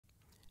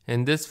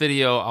In this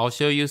video, I'll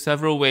show you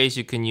several ways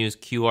you can use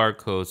QR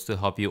codes to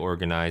help you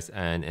organize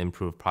and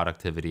improve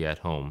productivity at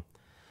home.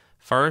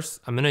 First,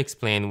 I'm going to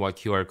explain what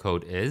QR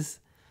code is.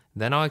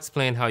 Then I'll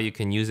explain how you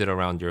can use it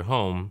around your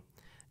home.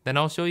 Then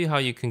I'll show you how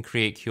you can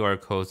create QR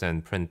codes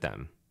and print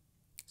them.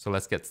 So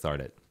let's get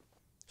started.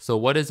 So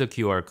what is a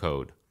QR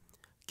code?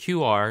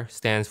 QR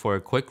stands for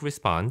quick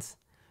response,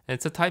 and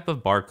it's a type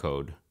of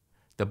barcode.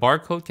 The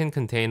barcode can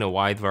contain a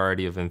wide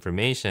variety of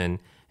information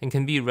and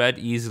can be read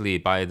easily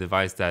by a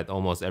device that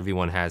almost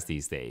everyone has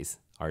these days,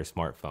 our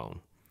smartphone.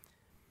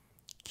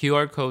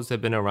 QR codes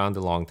have been around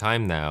a long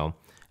time now,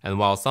 and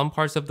while some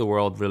parts of the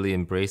world really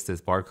embrace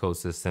this barcode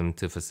system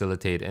to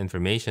facilitate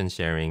information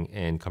sharing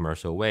in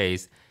commercial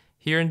ways,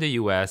 here in the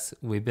US,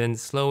 we've been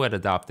slow at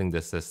adopting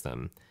this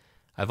system.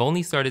 I've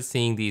only started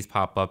seeing these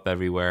pop up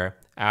everywhere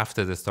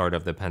after the start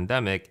of the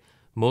pandemic,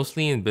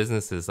 mostly in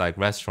businesses like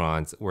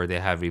restaurants where they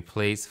have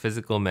replaced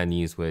physical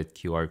menus with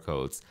QR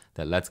codes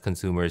that lets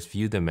consumers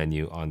view the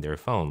menu on their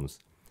phones.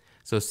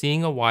 So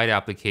seeing a wide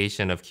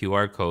application of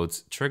QR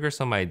codes triggers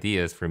some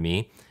ideas for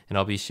me, and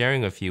I'll be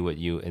sharing a few with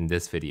you in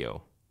this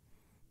video.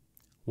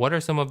 What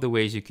are some of the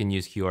ways you can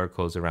use QR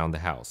codes around the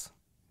house?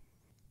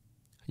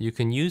 You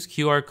can use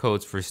QR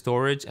codes for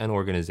storage and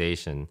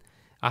organization.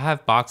 I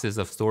have boxes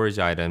of storage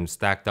items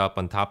stacked up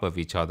on top of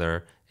each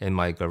other in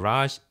my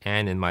garage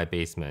and in my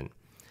basement.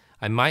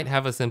 I might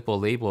have a simple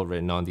label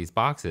written on these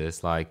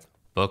boxes like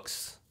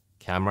books,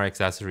 camera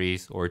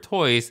accessories, or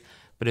toys,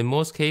 but in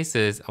most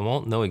cases, I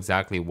won't know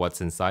exactly what's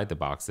inside the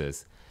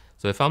boxes.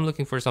 So if I'm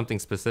looking for something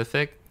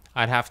specific,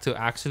 I'd have to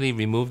actually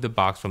remove the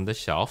box from the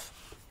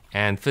shelf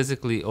and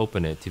physically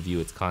open it to view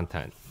its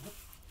content.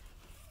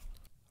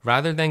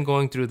 Rather than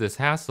going through this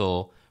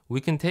hassle, we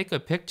can take a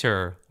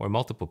picture or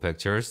multiple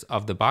pictures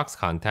of the box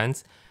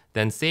contents,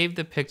 then save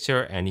the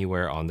picture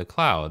anywhere on the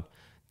cloud.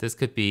 This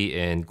could be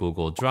in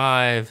Google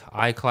Drive,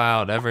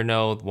 iCloud,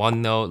 Evernote,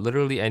 OneNote,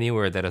 literally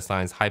anywhere that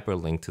assigns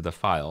hyperlink to the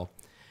file.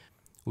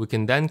 We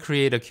can then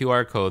create a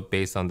QR code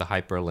based on the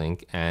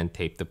hyperlink and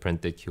tape the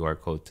printed QR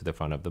code to the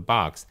front of the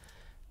box.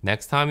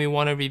 Next time we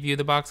want to review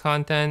the box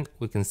content,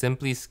 we can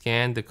simply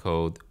scan the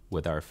code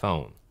with our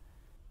phone.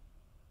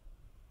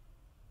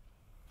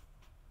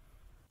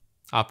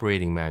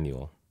 Operating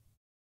manual.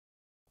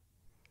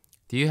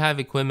 Do you have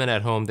equipment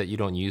at home that you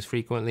don't use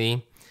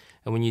frequently?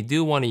 And when you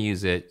do want to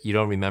use it, you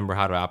don't remember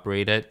how to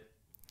operate it?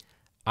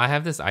 I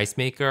have this ice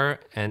maker,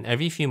 and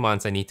every few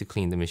months I need to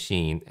clean the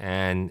machine.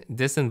 And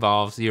this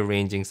involves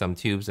rearranging some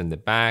tubes in the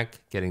back,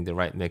 getting the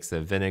right mix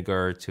of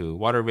vinegar to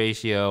water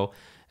ratio,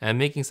 and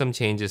making some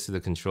changes to the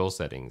control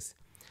settings.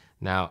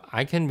 Now,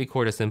 I can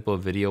record a simple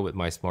video with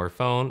my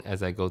smartphone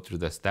as I go through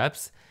the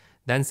steps,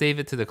 then save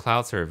it to the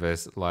cloud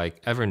service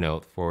like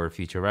Evernote for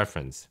future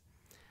reference.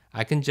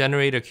 I can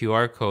generate a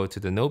QR code to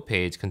the note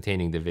page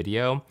containing the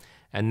video,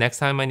 and next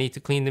time I need to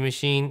clean the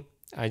machine,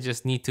 I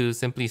just need to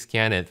simply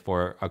scan it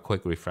for a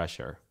quick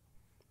refresher.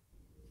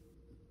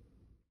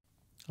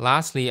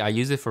 Lastly, I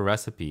use it for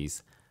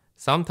recipes.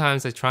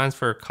 Sometimes I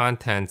transfer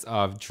contents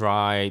of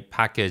dry,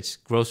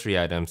 packaged grocery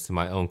items to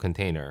my own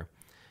container.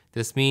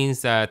 This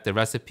means that the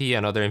recipe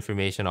and other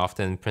information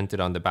often printed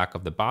on the back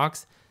of the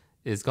box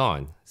is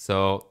gone.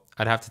 So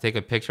I'd have to take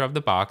a picture of the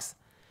box,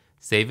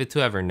 save it to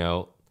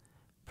Evernote,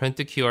 print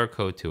the QR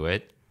code to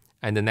it,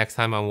 and the next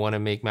time I want to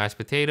make mashed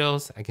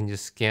potatoes, I can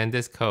just scan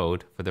this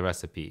code for the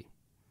recipe.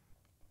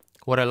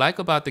 What I like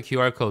about the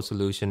QR code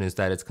solution is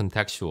that it's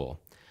contextual.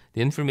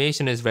 The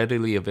information is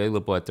readily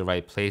available at the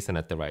right place and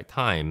at the right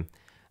time.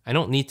 I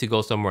don't need to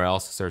go somewhere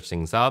else to search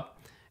things up.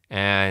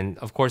 And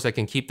of course, I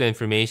can keep the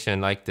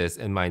information like this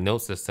in my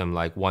note system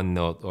like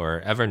OneNote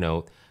or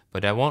Evernote,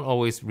 but I won't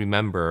always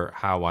remember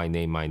how I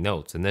name my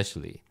notes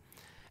initially.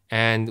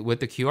 And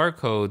with the QR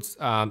codes,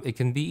 it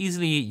can be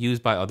easily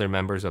used by other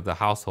members of the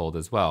household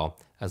as well,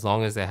 as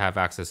long as they have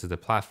access to the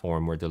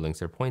platform where the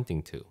links are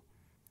pointing to.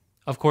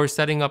 Of course,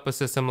 setting up a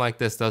system like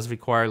this does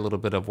require a little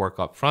bit of work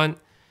up front.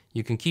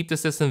 You can keep the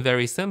system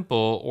very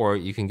simple, or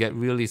you can get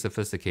really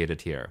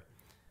sophisticated here.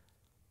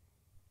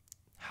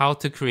 How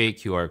to create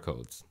QR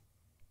codes.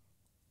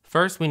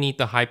 First, we need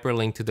the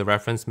hyperlink to the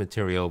reference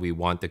material we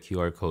want the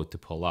QR code to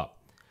pull up.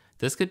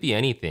 This could be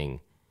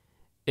anything.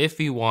 If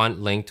we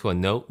want link to a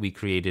note we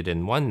created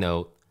in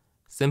OneNote,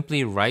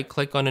 simply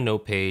right-click on a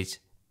note page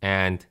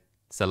and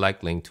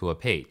select link to a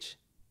page.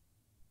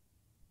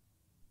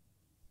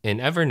 In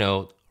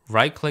Evernote,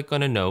 right-click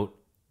on a note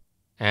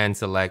and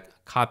select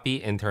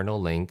copy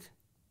internal link,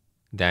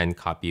 then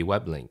copy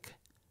web link.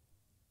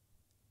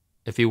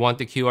 If you want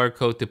the QR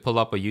code to pull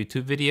up a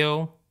YouTube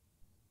video,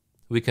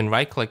 we can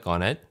right-click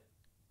on it,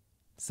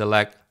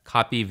 select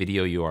copy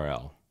video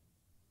URL.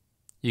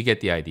 You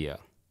get the idea.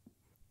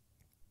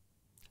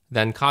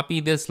 Then copy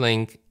this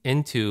link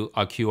into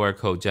a QR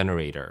code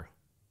generator.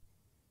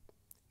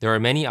 There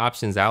are many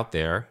options out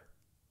there.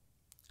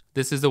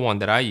 This is the one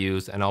that I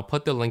use, and I'll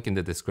put the link in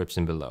the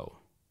description below.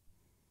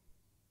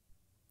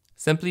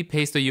 Simply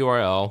paste the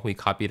URL we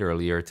copied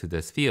earlier to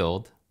this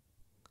field,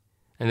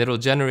 and it'll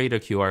generate a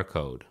QR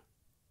code.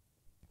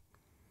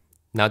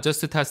 Now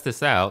just to test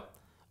this out,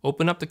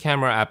 open up the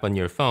camera app on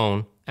your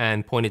phone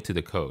and point it to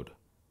the code.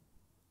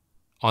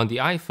 On the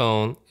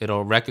iPhone,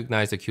 it'll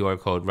recognize the QR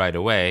code right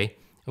away,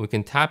 and we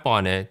can tap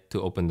on it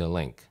to open the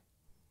link.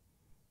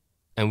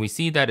 And we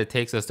see that it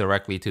takes us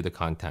directly to the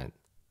content.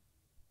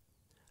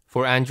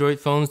 For Android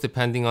phones,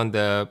 depending on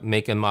the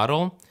make and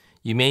model,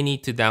 you may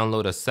need to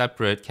download a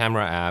separate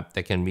camera app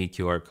that can read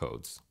QR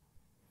codes.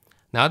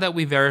 Now that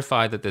we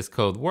verified that this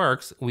code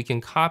works, we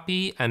can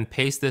copy and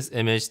paste this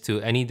image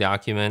to any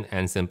document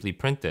and simply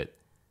print it.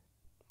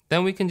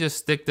 Then we can just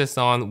stick this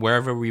on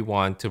wherever we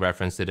want to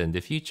reference it in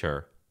the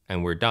future,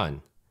 and we're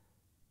done.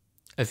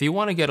 If you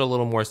want to get a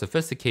little more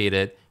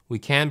sophisticated, we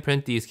can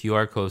print these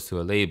QR codes to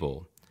a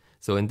label.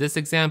 So in this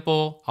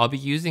example, I'll be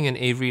using an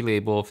Avery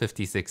Label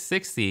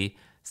 5660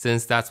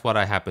 since that's what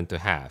I happen to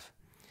have.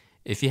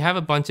 If you have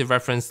a bunch of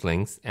reference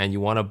links and you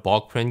want to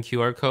bulk print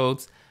QR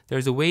codes,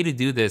 there's a way to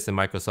do this in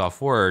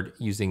Microsoft Word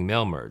using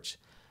mail merge.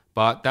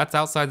 But that's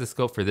outside the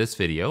scope for this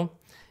video.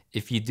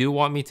 If you do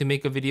want me to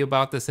make a video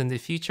about this in the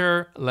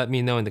future, let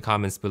me know in the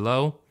comments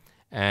below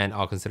and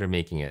I'll consider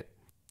making it.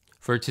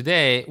 For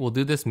today, we'll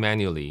do this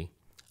manually.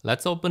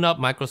 Let's open up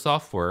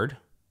Microsoft Word,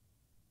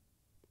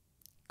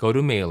 go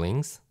to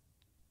Mailings,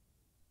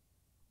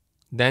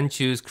 then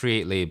choose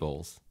Create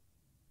Labels.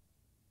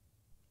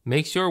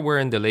 Make sure we're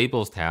in the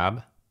Labels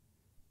tab,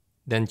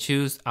 then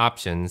choose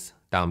Options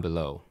down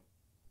below.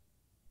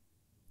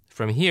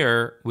 From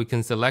here, we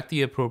can select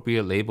the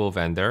appropriate label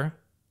vendor,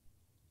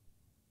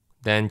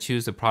 then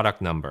choose the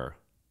product number,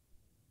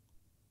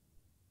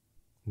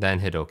 then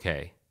hit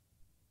OK.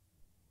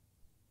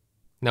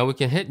 Now we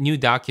can hit New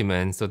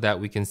Document so that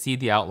we can see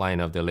the outline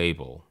of the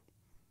label.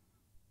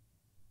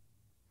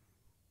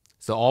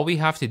 So all we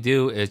have to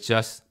do is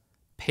just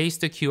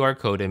paste the QR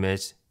code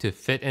image to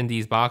fit in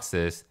these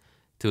boxes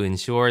to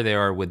ensure they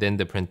are within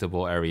the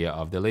printable area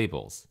of the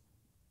labels.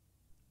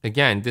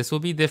 Again, this will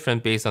be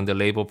different based on the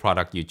label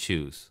product you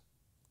choose.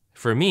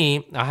 For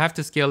me, I have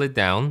to scale it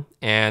down,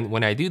 and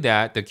when I do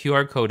that, the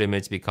QR code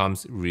image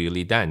becomes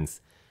really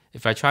dense.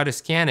 If I try to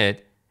scan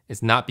it,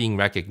 it's not being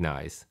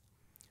recognized.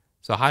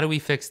 So how do we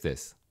fix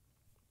this?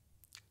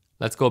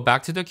 Let's go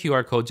back to the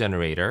QR code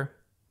generator.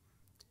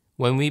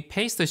 When we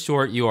paste a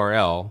short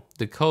URL,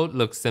 the code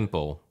looks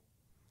simple.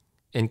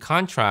 In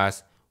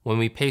contrast, when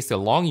we paste a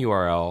long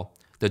URL,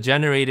 the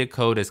generated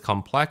code is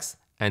complex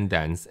and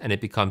dense, and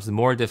it becomes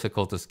more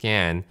difficult to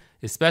scan,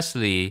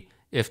 especially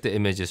if the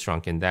image is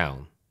shrunken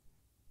down.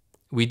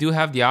 We do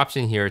have the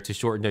option here to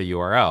shorten the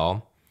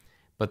URL,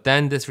 but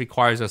then this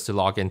requires us to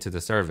log into the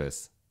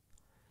service.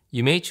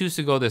 You may choose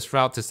to go this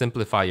route to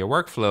simplify your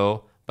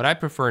workflow, but I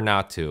prefer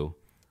not to.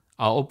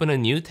 I'll open a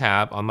new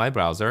tab on my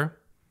browser,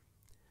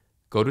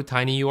 go to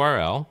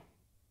tinyURL.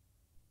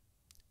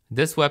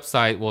 This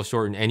website will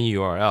shorten any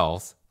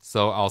URLs,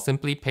 so I'll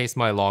simply paste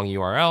my long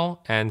URL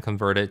and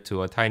convert it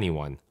to a tiny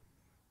one.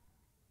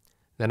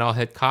 Then I'll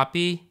hit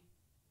copy,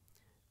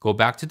 go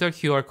back to the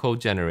QR code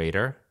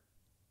generator,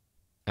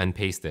 and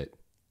paste it.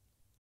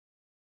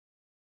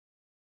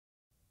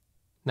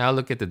 Now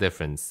look at the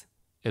difference.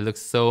 It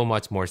looks so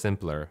much more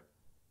simpler.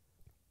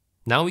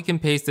 Now we can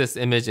paste this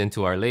image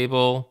into our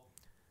label,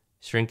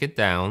 shrink it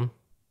down,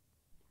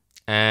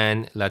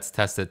 and let's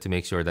test it to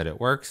make sure that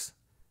it works.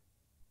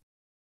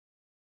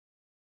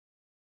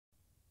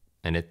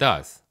 And it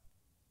does.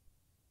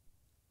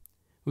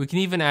 We can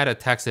even add a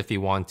text if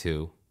you want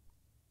to,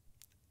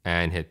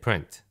 and hit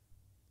print.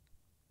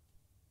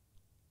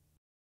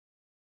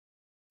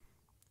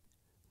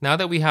 Now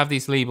that we have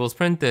these labels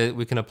printed,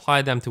 we can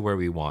apply them to where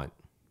we want.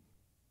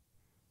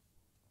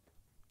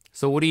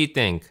 So what do you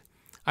think?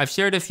 I've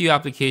shared a few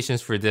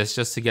applications for this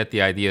just to get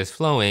the ideas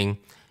flowing.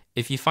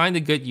 If you find a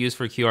good use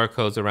for QR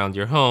codes around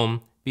your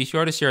home, be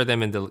sure to share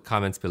them in the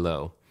comments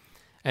below.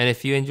 And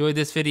if you enjoyed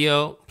this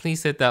video,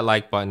 please hit that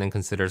like button and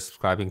consider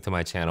subscribing to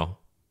my channel.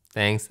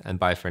 Thanks, and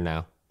bye for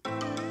now.